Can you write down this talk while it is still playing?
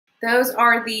Those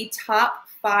are the top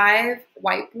 5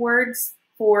 whiteboards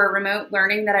for remote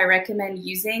learning that I recommend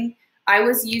using. I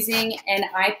was using an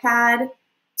iPad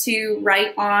to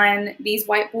write on these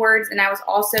whiteboards, and I was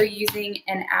also using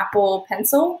an Apple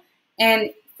Pencil. And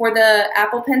for the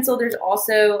Apple Pencil, there's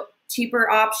also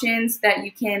cheaper options that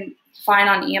you can find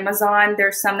on Amazon.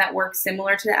 There's some that work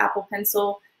similar to the Apple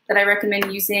Pencil that I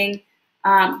recommend using.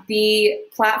 The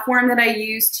platform that I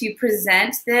used to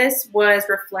present this was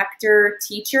Reflector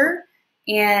Teacher,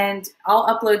 and I'll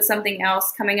upload something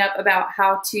else coming up about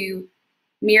how to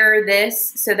mirror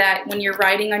this so that when you're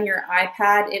writing on your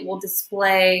iPad, it will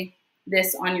display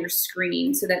this on your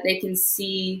screen so that they can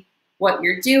see what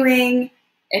you're doing.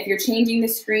 If you're changing the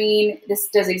screen, this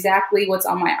does exactly what's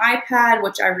on my iPad,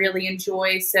 which I really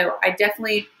enjoy. So I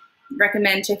definitely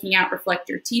recommend checking out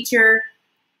Reflector Teacher.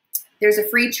 There's a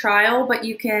free trial, but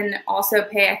you can also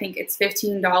pay, I think it's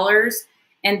 $15,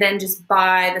 and then just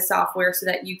buy the software so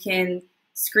that you can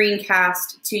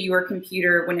screencast to your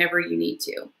computer whenever you need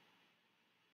to.